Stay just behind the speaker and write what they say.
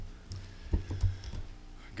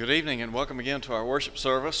Good evening and welcome again to our worship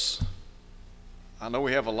service. I know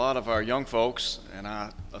we have a lot of our young folks, and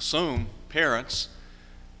I assume parents,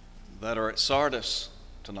 that are at Sardis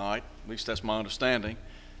tonight. At least that's my understanding.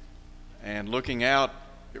 And looking out,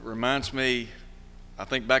 it reminds me, I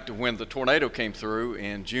think back to when the tornado came through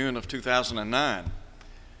in June of 2009.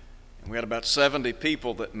 And we had about 70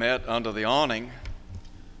 people that met under the awning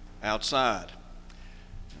outside.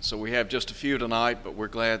 And so we have just a few tonight, but we're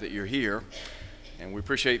glad that you're here. And we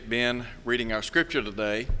appreciate Ben reading our scripture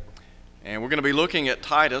today. And we're going to be looking at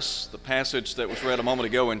Titus, the passage that was read a moment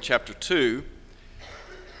ago in chapter 2.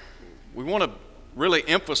 We want to really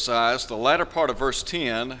emphasize the latter part of verse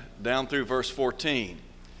 10 down through verse 14.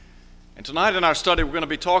 And tonight in our study, we're going to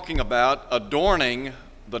be talking about adorning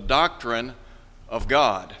the doctrine of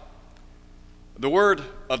God. The word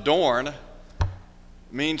adorn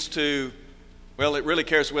means to, well, it really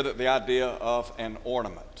carries with it the idea of an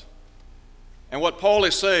ornament. And what Paul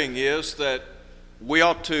is saying is that we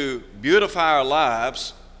ought to beautify our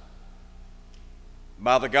lives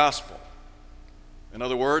by the gospel. In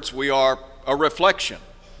other words, we are a reflection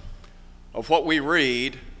of what we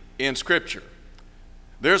read in Scripture.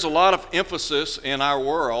 There's a lot of emphasis in our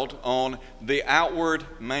world on the outward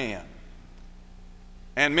man.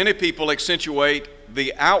 And many people accentuate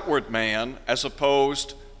the outward man as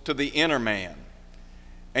opposed to the inner man.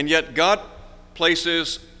 And yet God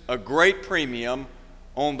places a great premium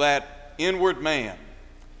on that inward man.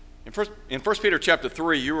 In 1 Peter chapter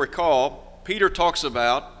 3, you recall, Peter talks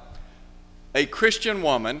about a Christian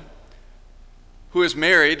woman who is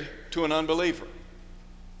married to an unbeliever.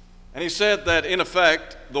 And he said that, in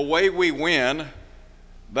effect, the way we win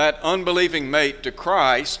that unbelieving mate to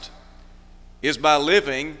Christ is by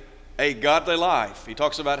living a godly life. He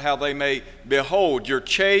talks about how they may behold your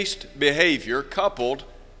chaste behavior coupled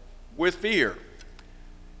with fear.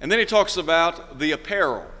 And then he talks about the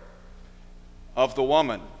apparel of the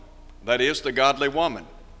woman, that is, the godly woman.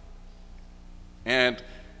 And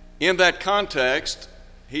in that context,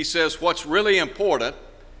 he says what's really important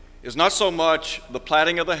is not so much the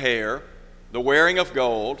plaiting of the hair, the wearing of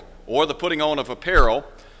gold, or the putting on of apparel,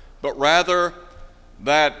 but rather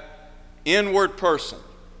that inward person,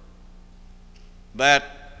 that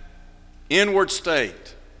inward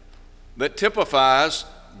state that typifies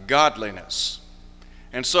godliness.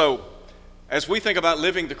 And so, as we think about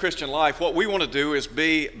living the Christian life, what we want to do is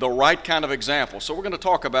be the right kind of example. So we're going to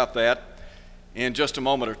talk about that in just a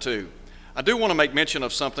moment or two. I do want to make mention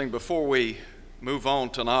of something before we move on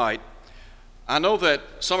tonight. I know that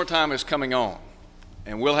summertime is coming on,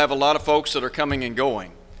 and we'll have a lot of folks that are coming and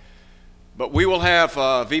going. But we will have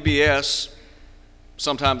VBS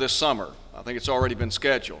sometime this summer. I think it's already been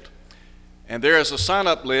scheduled. And there is a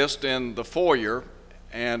sign-up list in the foyer,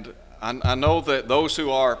 and I know that those who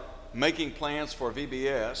are making plans for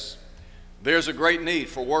VBS, there's a great need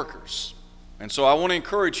for workers. And so I want to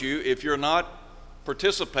encourage you, if you're not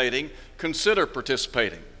participating, consider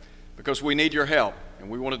participating, because we need your help, and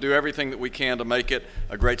we want to do everything that we can to make it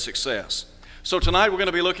a great success. So tonight we're going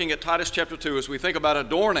to be looking at Titus chapter 2 as we think about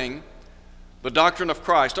adorning the doctrine of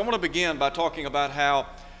Christ. I want to begin by talking about how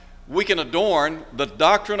we can adorn the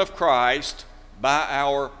doctrine of Christ by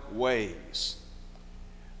our ways.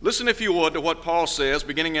 Listen, if you would, to what Paul says,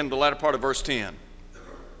 beginning in the latter part of verse 10.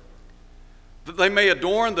 That they may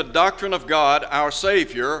adorn the doctrine of God, our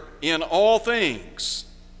Savior, in all things.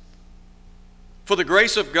 For the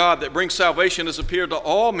grace of God that brings salvation has appeared to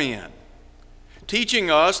all men, teaching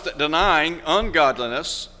us that denying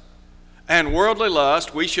ungodliness and worldly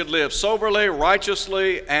lust, we should live soberly,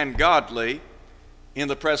 righteously, and godly in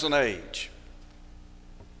the present age.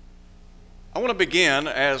 I want to begin,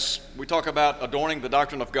 as we talk about adorning the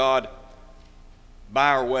doctrine of God by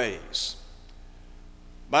our ways,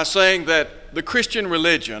 by saying that the Christian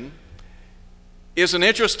religion is an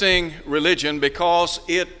interesting religion because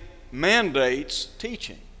it mandates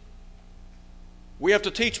teaching. We have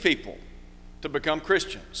to teach people to become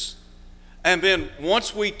Christians. And then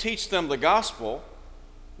once we teach them the gospel,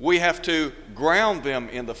 we have to ground them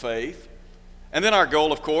in the faith. And then our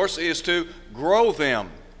goal, of course, is to grow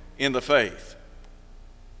them in the faith.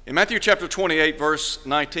 In Matthew chapter 28, verse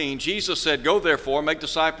 19, Jesus said, "Go therefore, make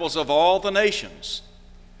disciples of all the nations,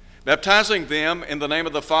 baptizing them in the name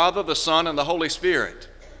of the Father, the Son, and the Holy Spirit."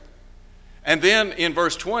 And then in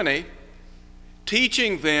verse 20,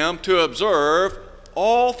 teaching them to observe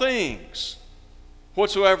all things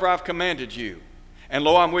whatsoever I've commanded you. And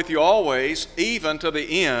lo, I'm with you always, even to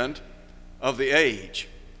the end of the age.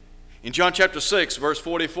 In John chapter 6, verse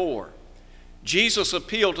 44, Jesus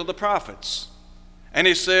appealed to the prophets, and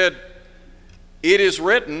he said, "It is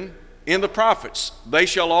written in the prophets, they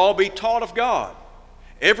shall all be taught of God."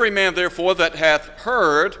 Every man therefore that hath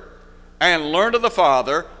heard and learned of the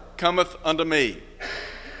Father cometh unto me.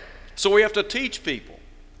 So we have to teach people.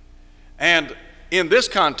 And in this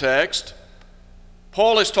context,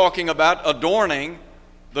 Paul is talking about adorning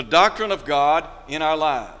the doctrine of God in our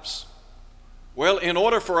lives. Well, in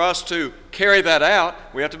order for us to carry that out,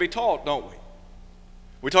 we have to be taught, don't we?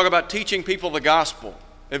 We talk about teaching people the gospel,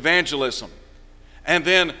 evangelism, and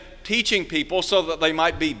then teaching people so that they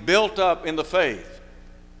might be built up in the faith,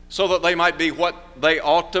 so that they might be what they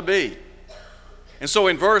ought to be. And so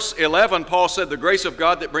in verse 11, Paul said, the grace of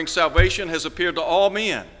God that brings salvation has appeared to all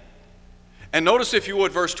men. And notice, if you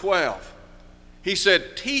would, verse 12. He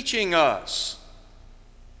said, teaching us.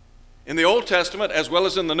 In the Old Testament, as well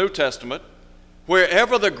as in the New Testament,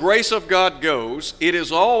 wherever the grace of God goes, it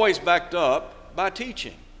is always backed up by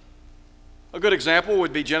teaching. A good example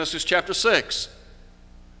would be Genesis chapter 6.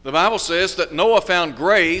 The Bible says that Noah found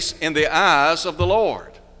grace in the eyes of the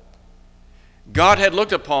Lord. God had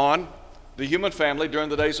looked upon the human family during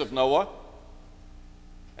the days of Noah,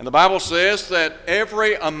 and the Bible says that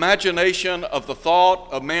every imagination of the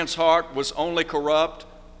thought of man's heart was only corrupt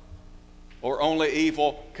or only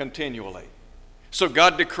evil continually. So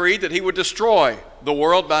God decreed that he would destroy the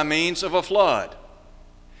world by means of a flood.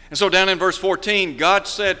 And so down in verse 14, God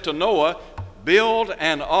said to Noah, build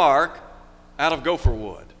an ark out of gopher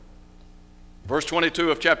wood. Verse 22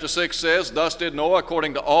 of chapter 6 says, thus did Noah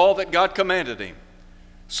according to all that God commanded him.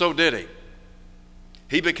 So did he.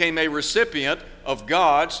 He became a recipient of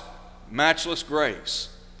God's matchless grace.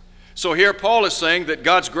 So here Paul is saying that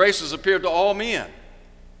God's grace has appeared to all men.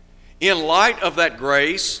 In light of that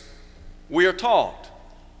grace, we are taught.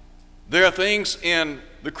 There are things in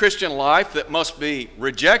the Christian life that must be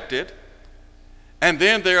rejected, and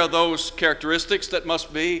then there are those characteristics that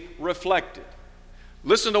must be reflected.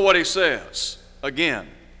 Listen to what he says again.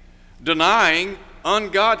 Denying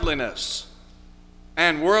ungodliness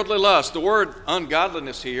and worldly lust. The word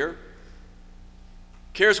ungodliness here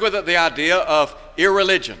carries with it the idea of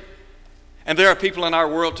irreligion. And there are people in our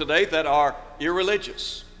world today that are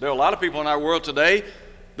irreligious. There are a lot of people in our world today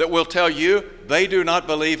that will tell you they do not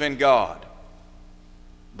believe in God.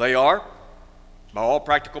 They are, by all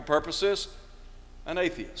practical purposes, an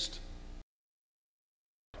atheist.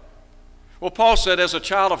 Well, Paul said, as a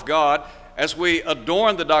child of God, as we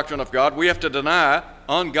adorn the doctrine of God, we have to deny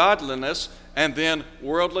ungodliness and then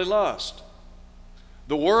worldly lust.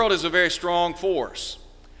 The world is a very strong force.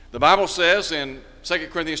 The Bible says in 2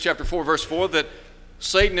 Corinthians chapter 4, verse 4, that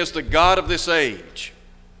Satan is the god of this age.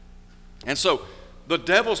 And so the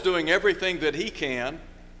devil's doing everything that he can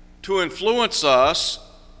to influence us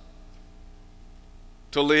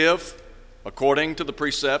to live according to the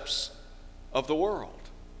precepts of the world.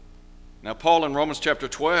 Now, Paul in Romans chapter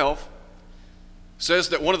 12 says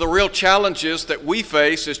that one of the real challenges that we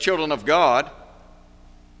face as children of God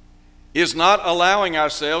is not allowing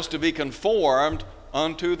ourselves to be conformed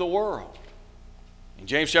unto the world. In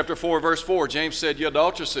James chapter 4, verse 4, James said, ye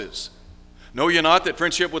adulteresses, know ye not that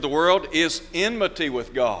friendship with the world is enmity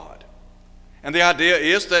with God? And the idea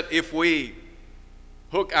is that if we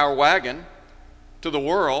hook our wagon to the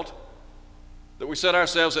world, that we set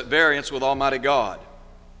ourselves at variance with Almighty God.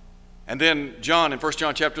 And then John in 1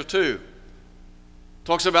 John chapter 2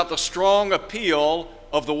 talks about the strong appeal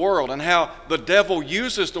of the world and how the devil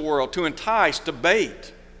uses the world to entice, to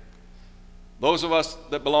bait those of us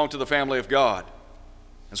that belong to the family of God.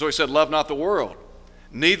 And so he said, love not the world,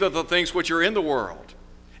 neither the things which are in the world.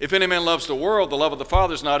 If any man loves the world, the love of the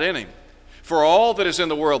Father is not in him. For all that is in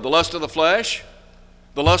the world, the lust of the flesh,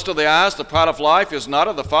 the lust of the eyes, the pride of life, is not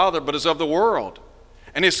of the Father, but is of the world.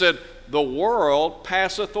 And he said, the world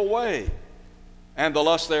passeth away, and the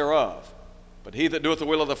lust thereof. But he that doeth the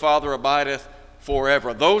will of the Father abideth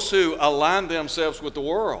forever. Those who align themselves with the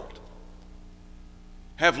world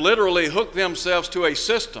have literally hooked themselves to a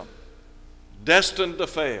system destined to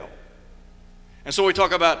fail. And so we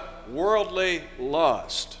talk about worldly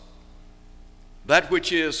lust, that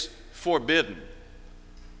which is forbidden.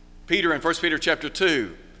 Peter in 1 Peter chapter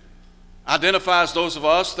 2 identifies those of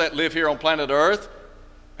us that live here on planet Earth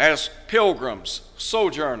as pilgrims,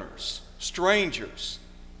 sojourners, strangers.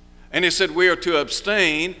 And he said we are to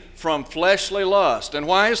abstain from fleshly lust. And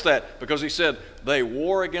why is that? Because he said they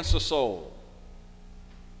war against the soul.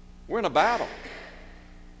 We're in a battle.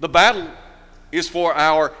 The battle is for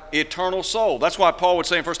our eternal soul. That's why Paul would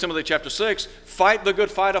say in 1 Timothy chapter 6, fight the good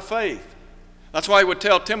fight of faith. That's why he would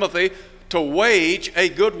tell Timothy to wage a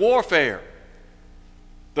good warfare.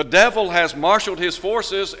 The devil has marshaled his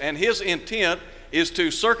forces, and his intent is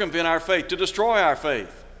to circumvent our faith, to destroy our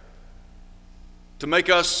faith, to make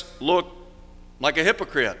us look like a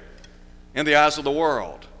hypocrite, in the eyes of the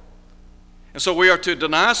world. And so we are to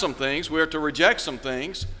deny some things, we are to reject some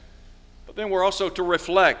things, but then we're also to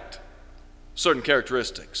reflect certain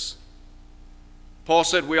characteristics. Paul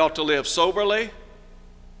said we ought to live soberly,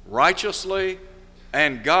 righteously,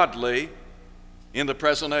 and godly in the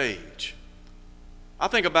present age. I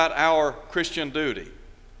think about our Christian duty.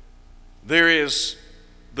 There is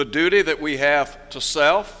the duty that we have to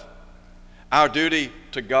self, our duty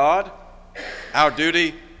to God, our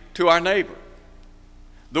duty to our neighbor.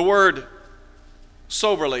 The word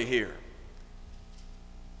soberly here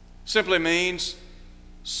simply means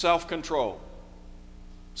self-control.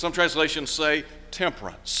 Some translations say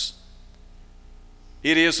temperance.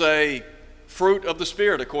 It is a fruit of the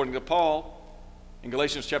Spirit, according to Paul in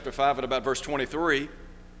Galatians chapter 5 at about verse 23.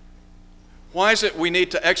 Why is it we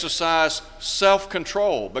need to exercise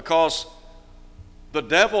self-control? Because the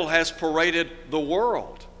devil has paraded the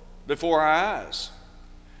world before our eyes.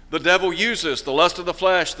 The devil uses the lust of the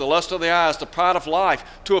flesh, the lust of the eyes, the pride of life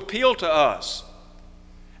to appeal to us.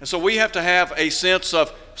 And so we have to have a sense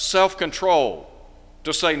of self-control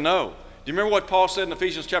to say no. Do you remember what Paul said in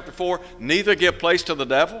Ephesians chapter 4? Neither give place to the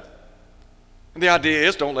devil. And the idea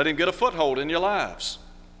is don't let him get a foothold in your lives.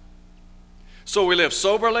 So we live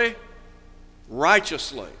soberly,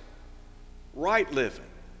 righteously, right living.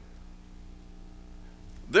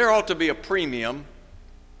 There ought to be a premium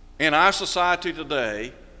in our society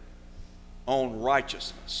today on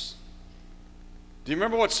righteousness. Do you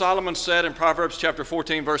remember what Solomon said in Proverbs chapter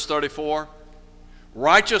 14, verse 34?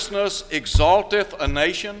 Righteousness exalteth a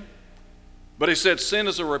nation, but he said sin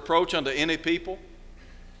is a reproach unto any people.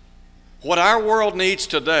 What our world needs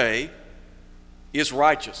today is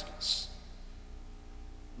righteousness.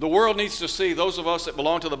 The world needs to see those of us that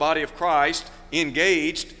belong to the body of Christ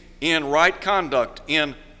engaged in right conduct,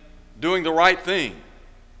 in doing the right thing.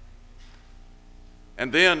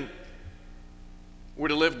 And then we're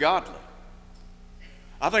to live godly.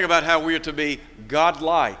 I think about how we are to be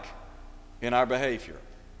godlike in our behavior.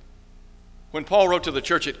 When Paul wrote to the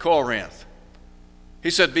church at Corinth,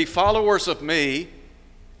 he said, "Be followers of me,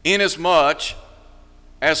 inasmuch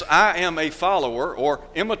as I am a follower or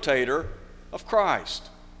imitator of Christ."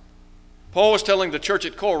 Paul was telling the church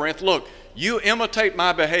at Corinth, look, you imitate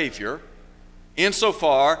my behavior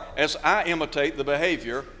insofar as I imitate the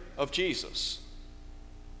behavior of Jesus.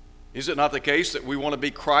 Is it not the case that we want to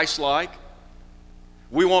be Christ-like?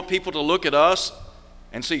 We want people to look at us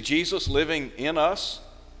and see Jesus living in us.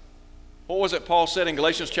 What was it Paul said in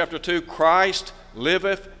Galatians chapter 2? Christ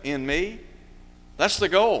liveth in me. That's the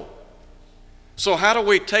goal. So how do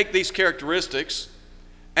we take these characteristics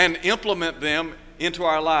and implement them into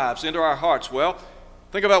our lives, into our hearts? Well,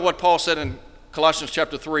 think about what Paul said in Colossians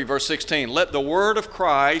chapter 3, verse 16. Let the word of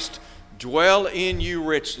Christ dwell in you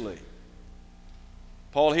richly.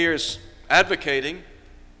 Paul here is advocating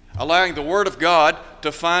allowing the word of God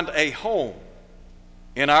to find a home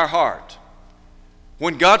in our heart.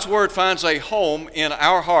 When God's word finds a home in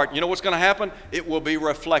our heart, you know what's going to happen? It will be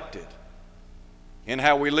reflected in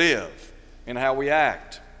how we live, in how we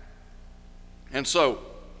act. And so,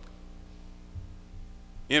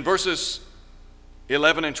 in verses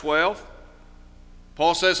 11 and 12,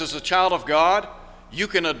 Paul says, as a child of God, you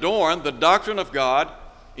can adorn the doctrine of God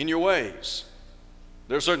in your ways.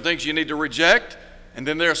 There are certain things you need to reject, and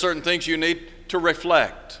then there are certain things you need to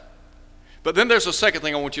reflect. But then there's a second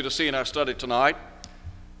thing I want you to see in our study tonight,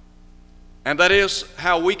 and that is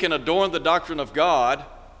how we can adorn the doctrine of God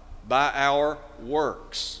by our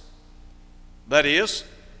works. That is,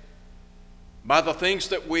 by the things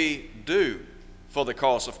that we do for the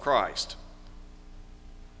cause of Christ.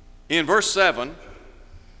 In verse 7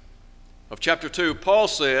 of chapter 2, Paul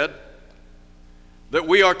said that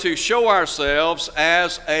we are to show ourselves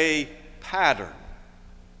as a pattern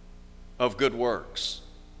of good works.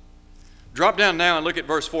 Drop down now and look at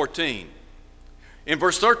verse 14. In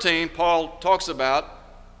verse 13, Paul talks about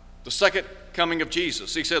the second coming of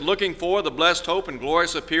Jesus. He said, looking for the blessed hope and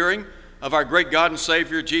glorious appearing of our great God and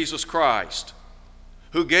Savior, Jesus Christ,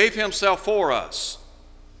 who gave himself for us,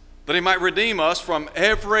 that he might redeem us from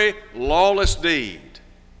every lawless deed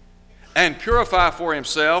and purify for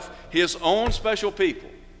himself his own special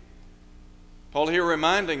people. Paul here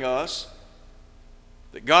reminding us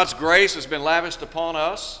that God's grace has been lavished upon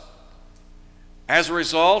us as a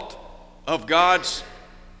result of God's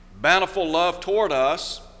bountiful love toward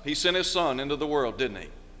us. He sent his Son into the world, didn't he?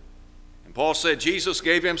 And Paul said Jesus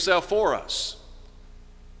gave himself for us,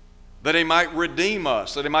 that he might redeem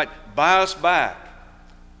us, that he might buy us back.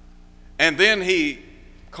 And then he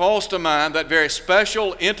calls to mind that very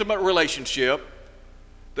special, intimate relationship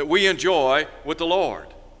that we enjoy with the Lord.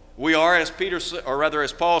 We are, as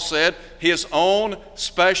as Paul said, his own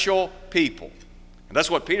special people. And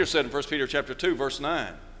that's what Peter said in 1 Peter chapter 2, verse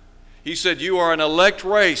 9. He said, you are an elect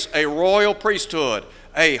race, a royal priesthood,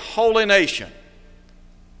 a holy nation,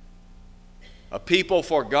 a people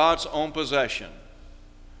for God's own possession,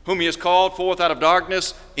 whom he has called forth out of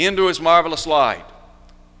darkness into his marvelous light.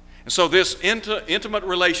 And so this intimate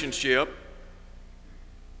relationship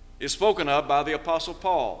is spoken of by the Apostle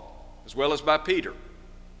Paul, as well as by Peter,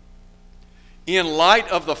 in light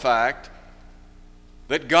of the fact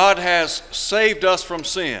that God has saved us from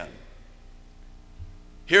sin.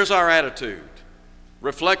 Here's our attitude,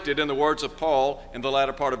 reflected in the words of Paul in the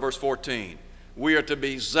latter part of verse 14. We are to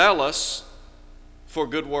be zealous for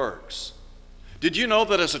good works. Did you know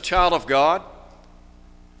that as a child of God,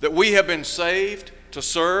 that we have been saved to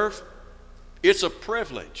serve? It's a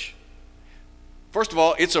privilege. First of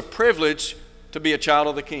all, it's a privilege to be a child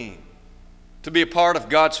of the King, to be a part of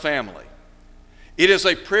God's family. It is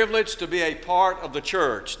a privilege to be a part of the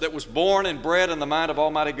church that was born and bred in the mind of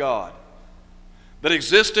Almighty God, that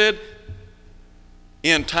existed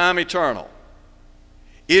in time eternal.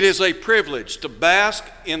 It is a privilege to bask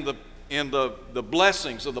in the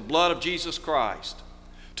blessings of the blood of Jesus Christ,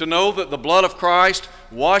 to know that the blood of Christ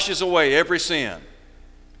washes away every sin.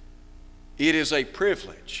 It is a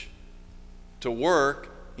privilege to work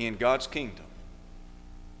in God's kingdom.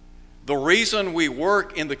 The reason we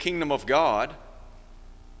work in the kingdom of God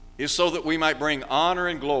is so that we might bring honor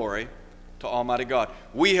and glory to Almighty God.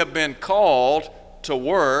 We have been called to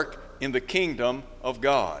work in the kingdom of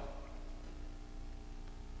God.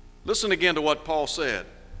 Listen again to what Paul said.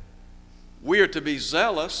 We are to be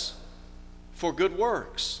zealous for good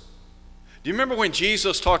works. Do you remember when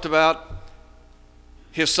Jesus talked about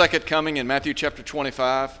his second coming in Matthew chapter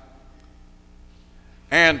 25?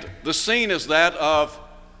 And the scene is that of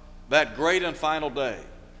that great and final day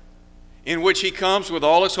in which he comes with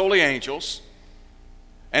all his holy angels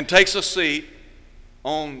and takes a seat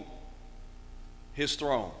on his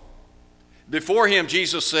throne. Before him,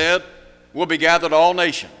 Jesus said, will be gathered all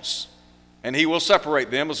nations, and he will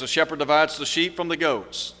separate them as a shepherd divides the sheep from the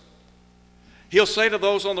goats. He'll say to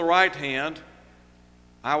those on the right hand,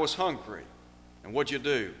 I was hungry, and what'd you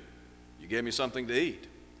do? You gave me something to eat.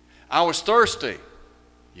 I was thirsty.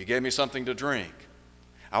 You gave me something to drink.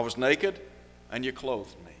 I was naked, and you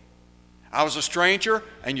clothed me. I was a stranger,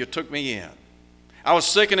 and you took me in. I was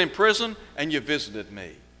sick and in prison, and you visited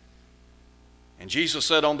me. And Jesus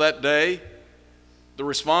said on that day, the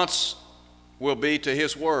response will be to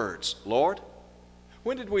his words, Lord,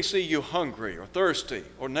 when did we see you hungry or thirsty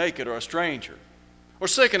or naked or a stranger or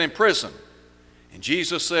sick and in prison? And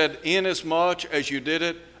Jesus said, inasmuch as you did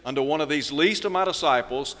it unto one of these least of my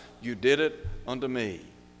disciples, you did it unto me.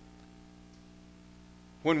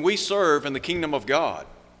 When we serve in the kingdom of God,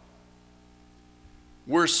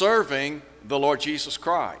 we're serving the Lord Jesus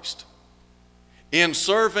Christ. In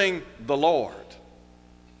serving the Lord,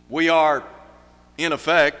 we are, in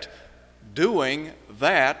effect, doing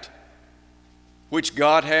that which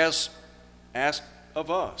God has asked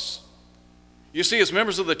of us. You see, as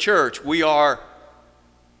members of the church, we are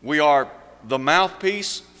the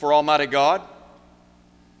mouthpiece for Almighty God.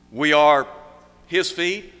 We are his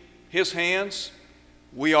feet, his hands.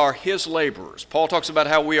 We are his laborers. Paul talks about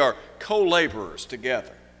how we are co-laborers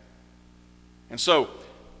together. And so,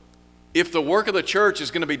 if the work of the church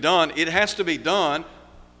is going to be done, it has to be done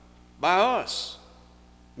by us.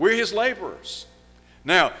 We're his laborers.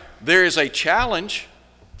 Now, there is a challenge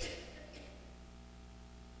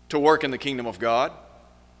to work in the kingdom of God.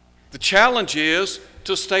 The challenge is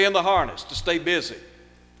to stay in the harness, to stay busy.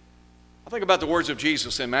 I think about the words of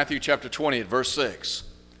Jesus in Matthew chapter 20 at verse 6.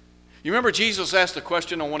 You remember Jesus asked the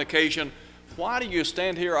question on one occasion, why do you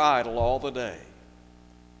stand here idle all the day?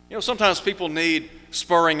 You know, sometimes people need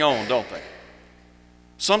spurring on, don't they?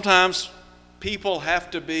 Sometimes people have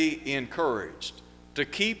to be encouraged to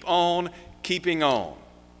keep on keeping on.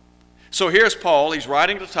 So here's Paul. He's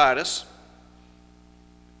writing to Titus.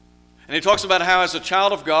 And he talks about how as a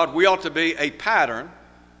child of God, we ought to be a pattern.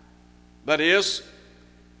 That is,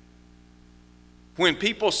 when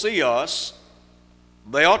people see us,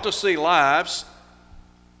 they ought to see lives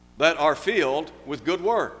that are filled with good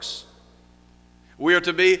works. We are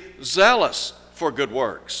to be zealous for good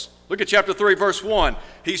works. Look at chapter 3, verse 1.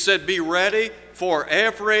 He said, be ready for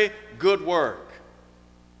every good work.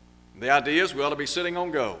 The idea is we ought to be sitting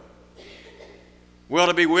on go. We ought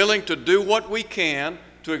to be willing to do what we can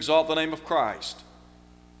to exalt the name of Christ,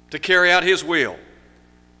 to carry out his will.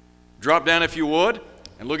 Drop down, if you would,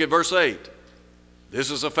 and look at verse 8. This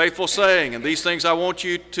is a faithful saying, and these things I want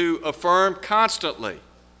you to affirm constantly,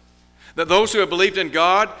 That those who have believed in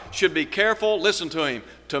God should be careful, listen to him,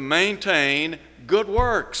 to maintain good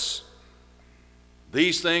works.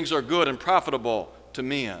 These things are good and profitable to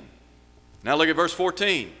men. Now look at verse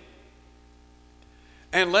 14.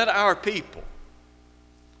 And let our people,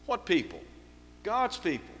 what people? God's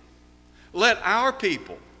people. Let our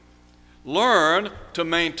people learn to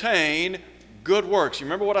maintain good works. You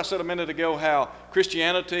remember what I said a minute ago, how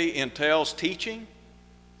Christianity entails teaching?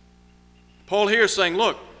 Paul here is saying,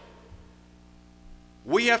 look,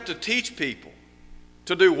 we have to teach people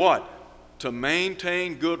to do what? To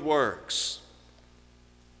maintain good works,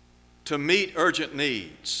 to meet urgent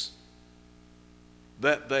needs,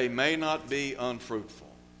 that they may not be unfruitful.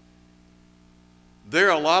 There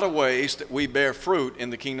are a lot of ways that we bear fruit in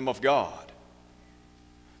the kingdom of God.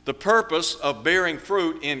 The purpose of bearing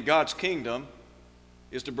fruit in God's kingdom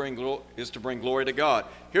is to bring glory to God.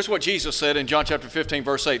 Here's what Jesus said in John chapter 15,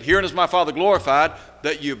 verse 8. Herein is my Father glorified,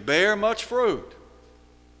 that you bear much fruit.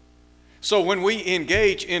 So when we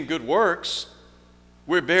engage in good works,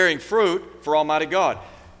 we're bearing fruit for Almighty God.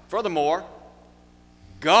 Furthermore,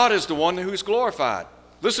 God is the one who's glorified.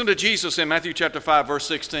 Listen to Jesus in Matthew chapter 5, verse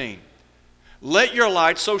 16. Let your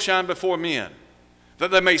light so shine before men,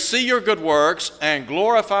 that they may see your good works and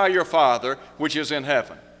glorify your Father which is in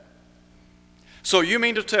heaven. So you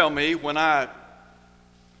mean to tell me when I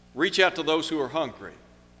reach out to those who are hungry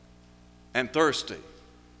and thirsty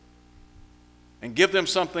and give them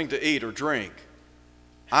something to eat or drink,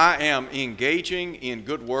 I am engaging in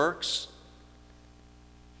good works?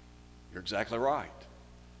 You're exactly right.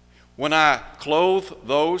 When I clothe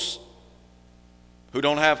those who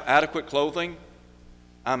don't have adequate clothing,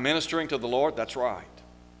 I'm ministering to the Lord? That's right.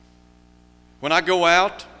 When I go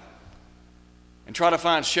out and try to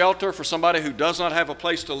find shelter for somebody who does not have a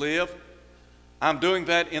place to live, I'm doing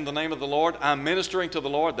that in the name of the Lord. I'm ministering to the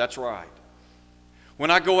Lord? That's right. When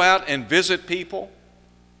I go out and visit people,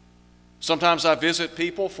 sometimes I visit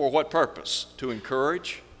people for what purpose? To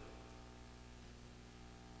encourage,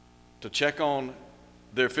 to check on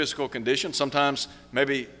their physical condition, sometimes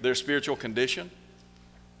maybe their spiritual condition.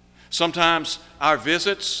 Sometimes our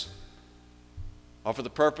visits are for the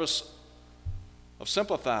purpose of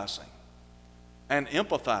sympathizing and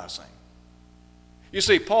empathizing. You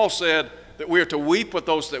see, Paul said that we are to weep with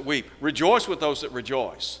those that weep, rejoice with those that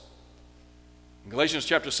rejoice. In Galatians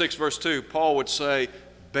chapter 6, verse 2, Paul would say,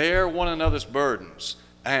 bear one another's burdens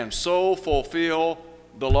and so fulfill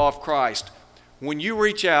the law of Christ. When you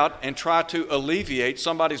reach out and try to alleviate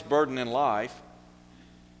somebody's burden in life,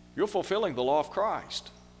 you're fulfilling the law of Christ.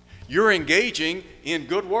 You're engaging in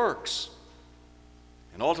good works.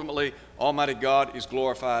 And ultimately, Almighty God is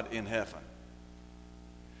glorified in heaven.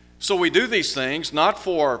 So we do these things not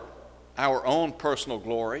for our own personal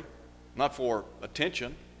glory, not for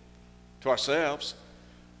attention to ourselves,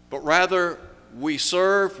 but rather we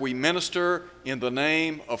serve, we minister in the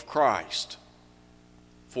name of Christ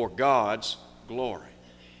for God's glory.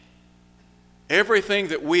 Everything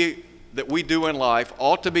that we do in life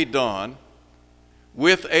ought to be done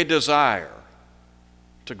with a desire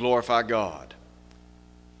to glorify God.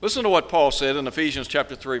 Listen to what Paul said in Ephesians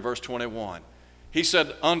chapter 3, verse 21. He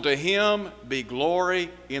said, unto him be glory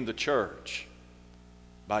in the church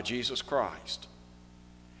by Jesus Christ.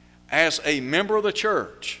 As a member of the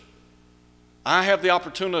church, I have the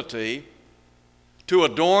opportunity to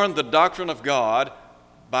adorn the doctrine of God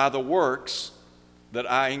by the works that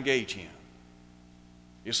I engage in.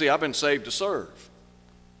 You see, I've been saved to serve.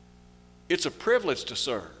 It's a privilege to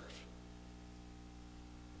serve.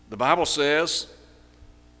 The Bible says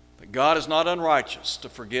that God is not unrighteous to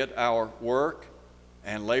forget our work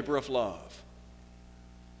and labor of love.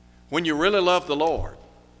 When you really love the Lord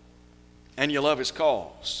and you love His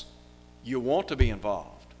cause, you want to be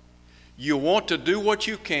involved. You want to do what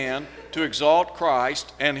you can to exalt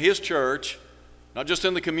Christ and His church, not just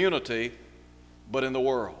in the community, but in the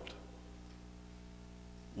world.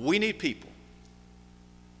 We need people.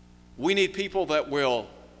 We need people that will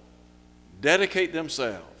dedicate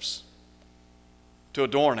themselves to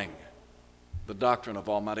adorning the doctrine of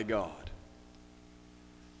Almighty God.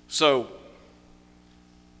 So,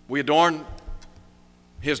 we adorn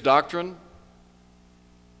His doctrine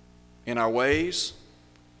in our ways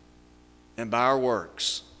and by our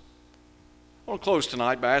works. I want to close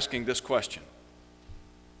tonight by asking this question.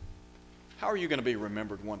 How are you going to be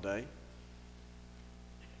remembered one day?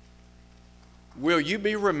 Will you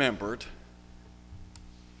be remembered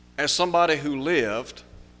as somebody who lived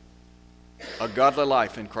a godly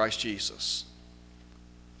life in Christ Jesus?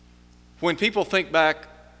 When people think back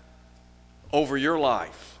over your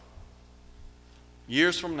life,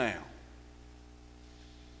 years from now,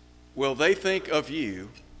 will they think of you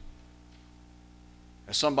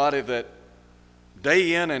as somebody that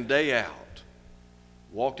day in and day out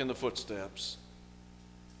walked in the footsteps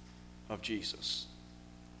of Jesus.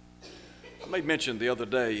 I made mention the other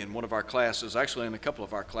day in one of our classes, actually in a couple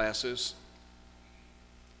of our classes,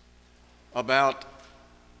 about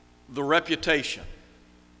the reputation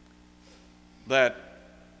that,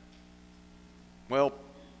 well,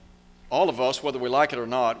 all of us, whether we like it or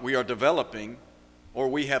not, we are developing, or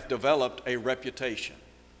we have developed a reputation.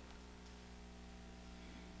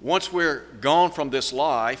 Once we're gone from this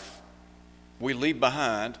life, we leave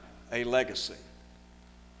behind a legacy.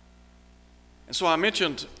 And so I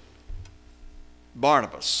mentioned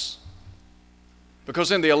Barnabas,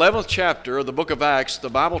 because in the 11th chapter of the book of Acts, the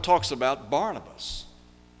Bible talks about Barnabas.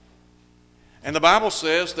 And the Bible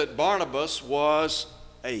says that Barnabas was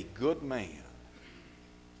a good man.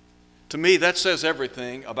 To me, that says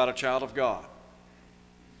everything about a child of God.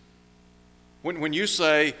 When you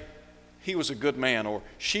say he was a good man or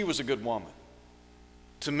she was a good woman,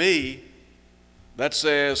 to me, that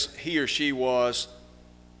says he or she was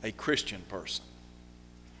a Christian person.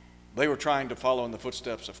 They were trying to follow in the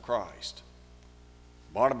footsteps of Christ.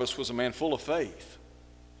 Barnabas was a man full of faith,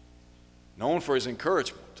 known for his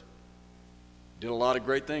encouragement, did a lot of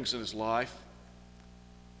great things in his life.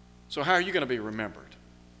 So how are you going to be remembered?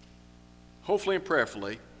 Hopefully and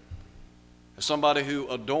prayerfully, as somebody who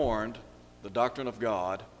adorned the doctrine of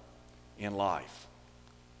God in life.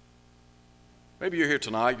 Maybe you're here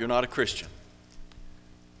tonight, you're not a Christian.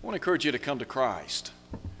 I want to encourage you to come to Christ.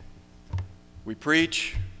 We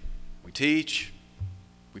preach, we teach,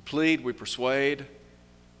 we plead, we persuade.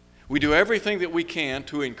 We do everything that we can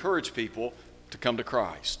to encourage people to come to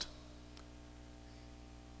Christ.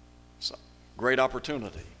 It's a great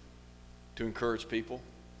opportunity to encourage people.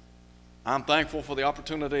 I'm thankful for the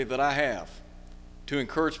opportunity that I have to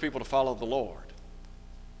encourage people to follow the Lord.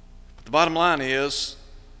 But the bottom line is,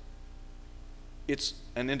 it's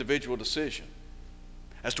an individual decision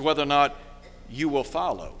as to whether or not you will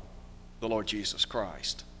follow the Lord Jesus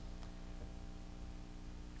Christ.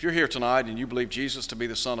 If you're here tonight and you believe Jesus to be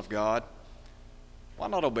the Son of God, why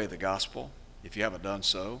not obey the gospel if you haven't done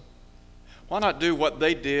so? Why not do what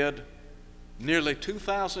they did nearly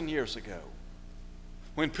 2,000 years ago?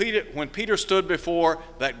 When Peter stood before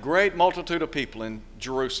that great multitude of people in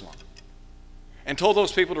Jerusalem and told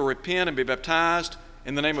those people to repent and be baptized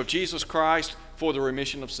in the name of Jesus Christ for the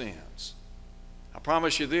remission of sins. I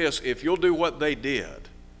promise you this, if you'll do what they did,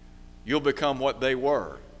 you'll become what they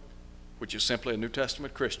were, which is simply a New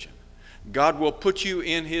Testament Christian. God will put you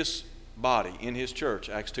in His body, in His church,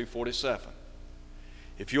 Acts 2:47.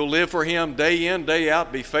 If you'll live for Him day in, day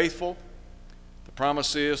out, be faithful, the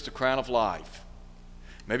promise is the crown of life.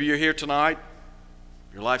 Maybe you're here tonight,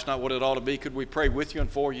 your life's not what it ought to be. Could we pray with you and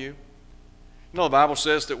for you? You know, the Bible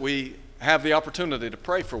says that we have the opportunity to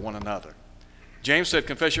pray for one another. James said,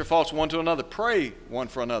 confess your faults one to another, pray one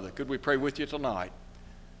for another. Could we pray with you tonight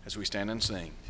as we stand and sing?